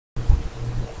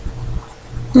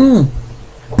Hmm.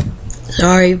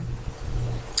 Sorry.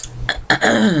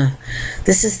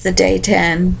 This is the day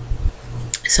 10.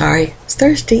 Sorry, it's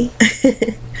thirsty.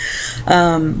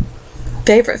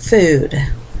 Favorite food.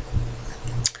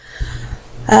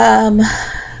 I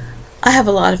have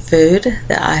a lot of food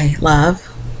that I love,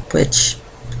 which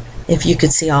if you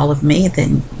could see all of me,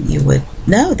 then you would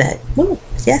know that, oh,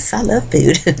 yes, I love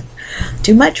food.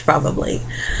 Too much, probably.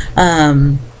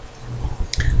 But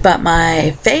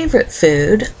my favorite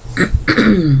food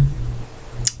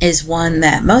is one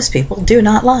that most people do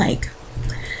not like.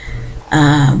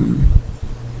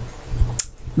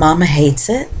 Mama hates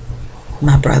it.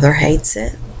 My brother hates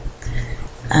it.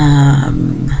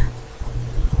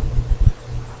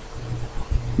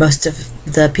 Most of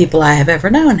the people I have ever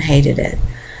known hated it.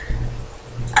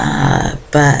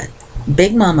 But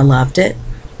Big Mama loved it.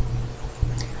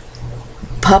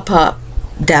 Pop Pop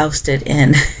doused it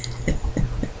in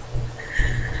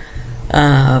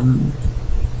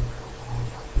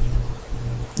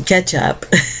ketchup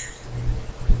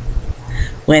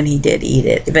when he did eat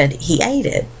it, but he ate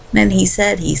it and he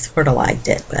said he sort of liked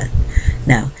it. But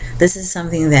no, this is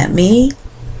something that me,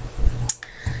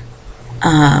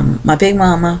 my Big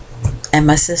Mama, and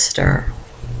my sister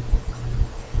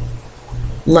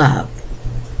love.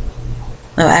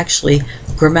 No, actually,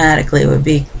 grammatically it would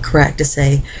be correct to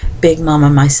say Big Mama,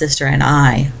 my sister, and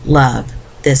I love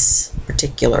this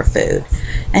particular food,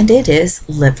 and it is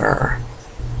liver.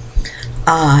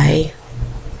 I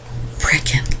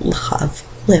freaking love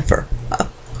liver. Oh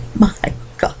my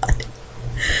God.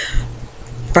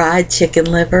 Fried chicken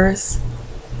livers,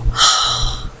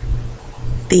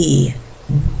 the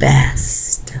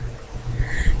best.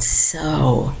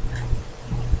 So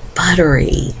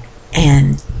buttery,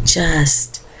 and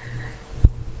just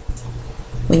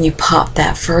when you pop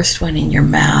that first one in your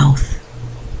mouth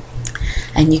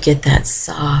and you get that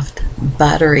soft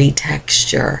buttery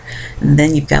texture, and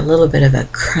then you've got a little bit of a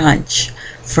crunch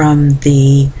from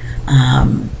the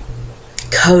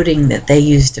coating that they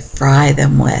use to fry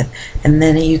them with, and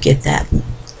then you get that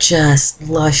just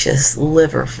luscious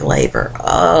liver flavor.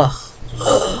 Oh,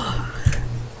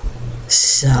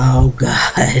 so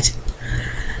good.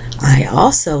 I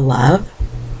also love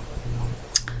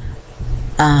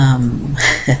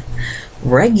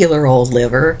regular old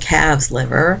liver, calf's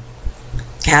liver,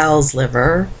 cow's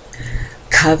liver,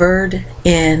 covered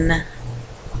in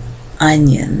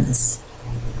onions.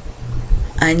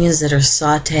 Onions that are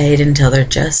sauteed until they're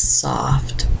just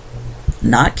soft,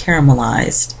 not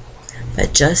caramelized,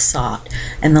 but just soft,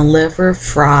 and the liver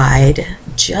fried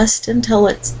just until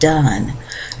it's done,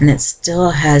 and it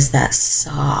still has that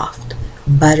soft,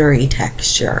 buttery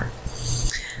texture.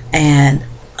 And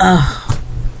oh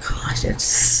gosh, it's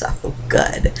so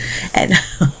good. And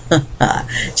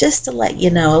just to let you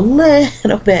know a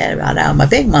little bit about how my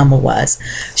Big Mama was,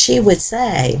 she would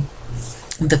say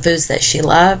the foods that she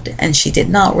loved, and she did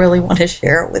not really want to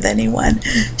share it with anyone.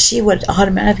 She would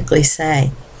automatically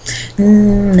say,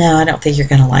 no, I don't think you're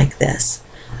going to like this.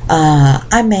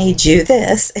 I made you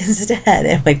this instead,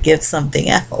 and would give something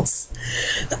else.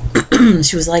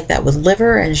 She was like that with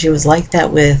liver, and she was like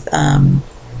that with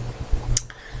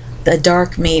the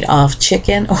dark meat off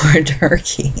chicken or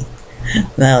turkey.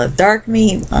 The dark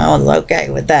meat, I was okay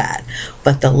with that,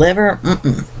 but the liver,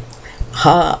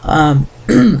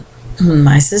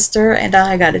 my sister and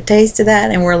I got a taste of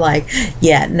that, and we're like,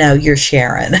 yeah, no, you're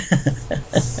sharing.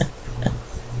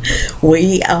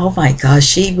 Oh my gosh,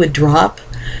 she would drop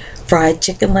fried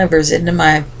chicken livers into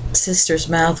my sister's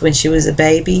mouth when she was a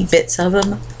baby, bits of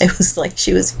them. It was like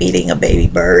she was feeding a baby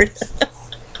bird.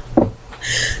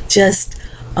 Just,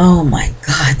 oh my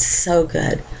God, so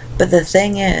good. But the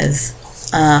thing is,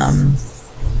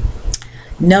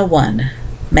 no one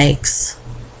makes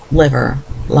liver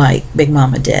like Big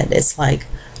Mama did. It's like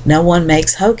no one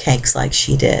makes hoe cakes like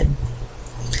she did.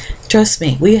 Trust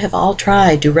me, we have all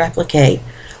tried to replicate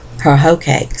her hoe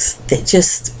cakes.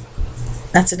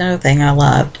 That's another thing I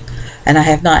loved, and I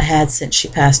have not had since she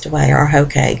passed away, are hoe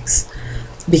cakes,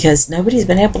 because nobody's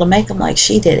been able to make them like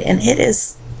she did. And it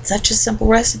is such a simple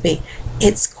recipe.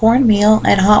 It's cornmeal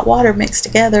and hot water mixed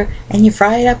together, and you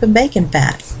fry it up in bacon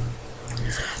fat.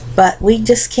 But we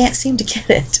just can't seem to get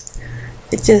it.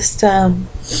 It just,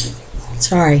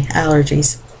 sorry,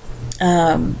 allergies.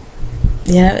 You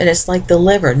know, and it's like the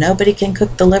liver. Nobody can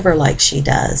cook the liver like she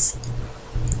does.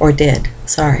 Or did,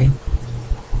 sorry.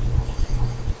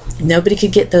 Nobody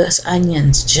could get those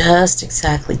onions just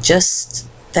exactly, just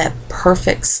that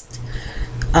perfect,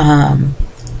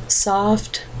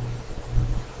 soft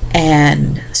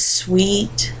and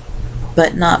sweet,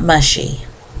 but not mushy.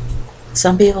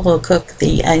 Some people will cook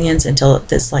the onions until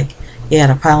it's like you got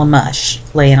a pile of mush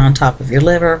laying on top of your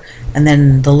liver, and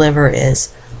then the liver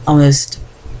is almost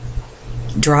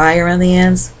dry around the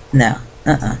ends. No,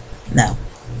 no.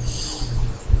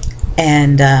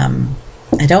 And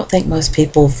I don't think most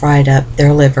people fried up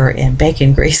their liver in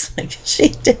bacon grease like she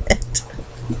did.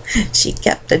 She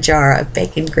kept a jar of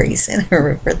bacon grease in her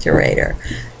refrigerator.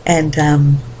 And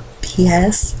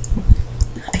P.S.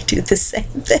 I do the same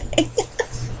thing.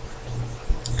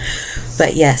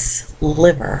 But yes,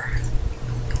 liver.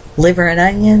 Liver and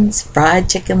onions, fried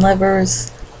chicken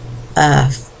livers,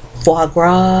 foie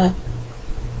gras,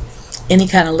 any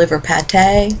kind of liver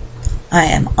pate. I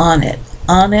am on it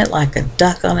like a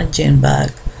duck on a June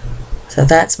bug. So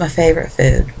that's my favorite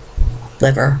food,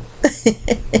 liver.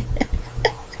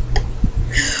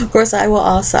 Of course, I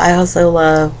also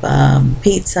love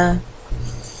pizza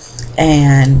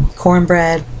and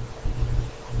cornbread.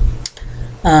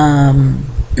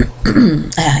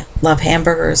 I love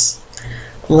hamburgers,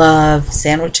 love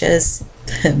sandwiches.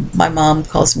 My mom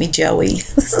calls me Joey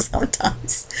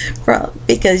sometimes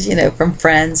because, you know, from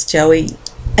Friends, Joey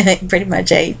pretty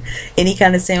much ate any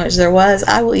kind of sandwich there was.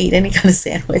 I will eat any kind of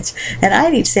sandwich, and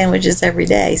I eat sandwiches every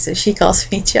day, so she calls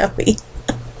me Joey.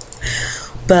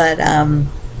 But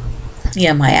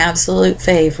yeah, my absolute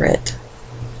favorite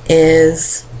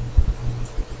is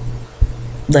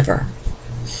liver.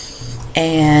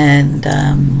 And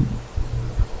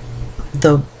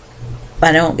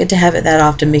I don't get to have it that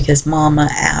often because Mama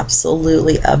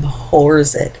absolutely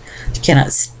abhors it. She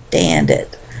cannot stand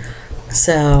it.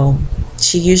 So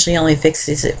she usually only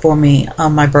fixes it for me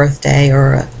on my birthday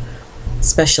or a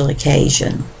special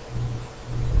occasion.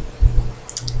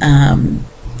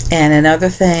 And another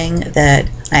thing that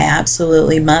I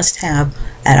absolutely must have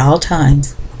at all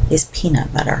times is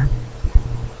peanut butter.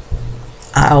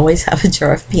 I always have a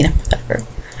jar of peanut butter,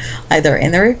 either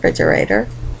in the refrigerator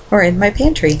or in my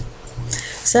pantry.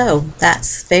 So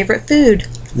that's favorite food,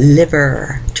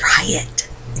 liver. Try it.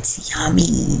 It's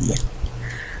yummy.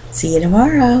 See you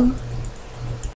tomorrow.